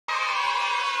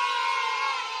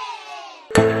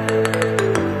We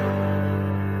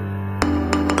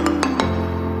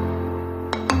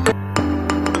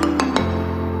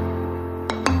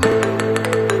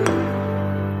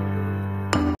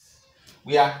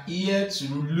are here to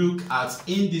look at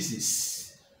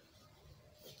indices.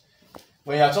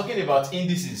 When you are talking about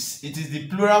indices, it is the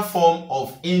plural form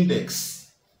of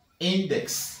index.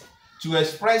 Index. To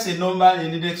express a number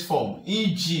in index form,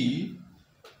 e.g.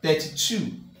 32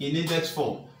 in index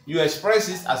form, you express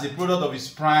it as a product of its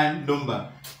prime number,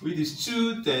 which is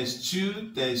 2 times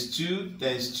 2 times 2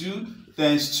 times 2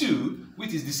 times 2,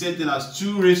 which is the same thing as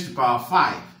 2 raised to the power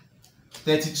 5.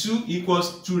 32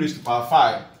 equals 2 raised to the power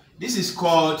 5. This is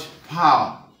called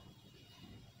power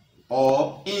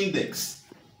or index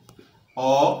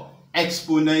or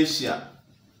exponential.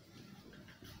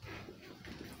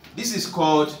 This is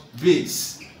called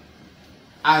base,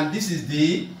 and this is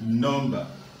the number.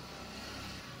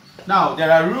 Now, there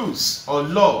are rules or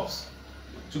laws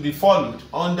to be followed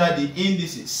under the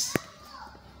indices.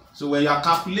 So when you are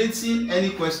calculating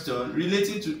any question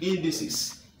relating to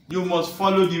indices, you must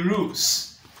follow the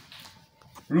rules.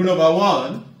 Rule number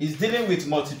 1 is dealing with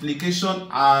multiplication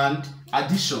and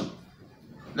addition.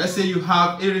 Let's say you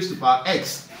have a raised to the power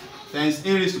x times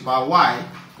a raised to the power y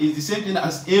is the same thing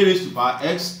as a raised to the power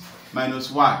x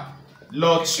minus y.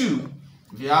 Law 2,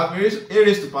 if you have a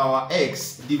raised to the power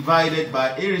x divided by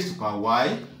a raised to the power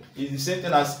y is the same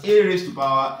thing as a raised to the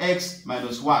power x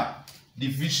minus y.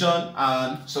 Division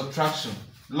and subtraction.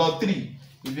 Law 3,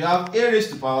 if you have a raised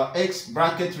to the power x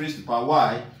bracket raised to the power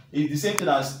y is the same thing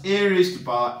as a raised to the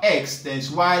power x times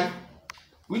y,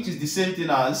 which is the same thing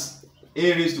as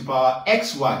a raised to the power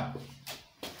xy.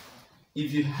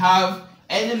 If you have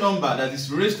any number that is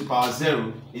raised to the power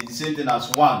 0, it's the same thing as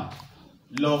 1.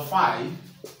 Law 5,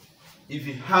 if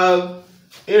you have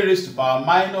a raised to the power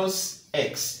minus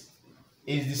x,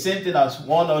 it's the same thing as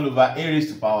 1 all over a raised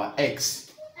to the power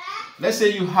x. Let's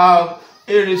say you have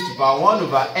a raised to the power 1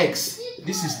 over x.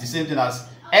 This is the same thing as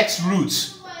x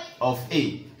root of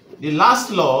a. The last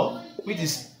law, which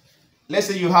is, let's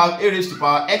say you have a raised to the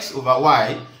power x over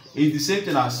y, is the same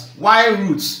thing as y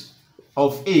root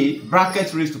of a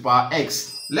bracket raised to the power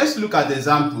x. Let's look at the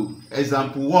example.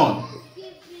 Example 1.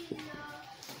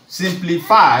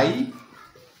 Simplify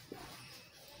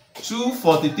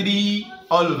 243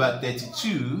 all over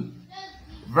 32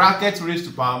 bracket raised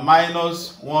to the power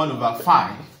minus 1 over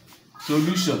 5.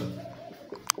 Solution.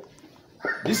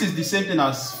 This is the same thing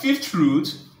as fifth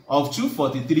root of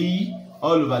 243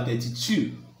 all over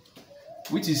 32,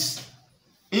 which is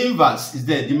inverse is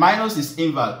there. The minus is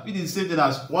inverse, which is the same thing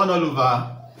as 1 all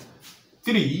over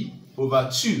 3 over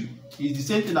 2. Is the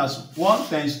same thing as 1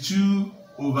 times 2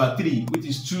 over 3, which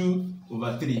is 2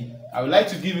 over 3. I would like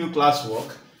to give you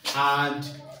classwork and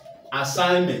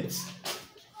assignment.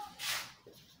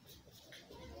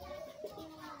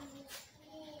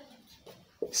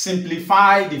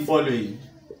 Simplify the following.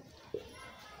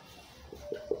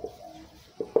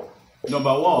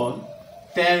 Number 1,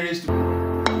 10 raised to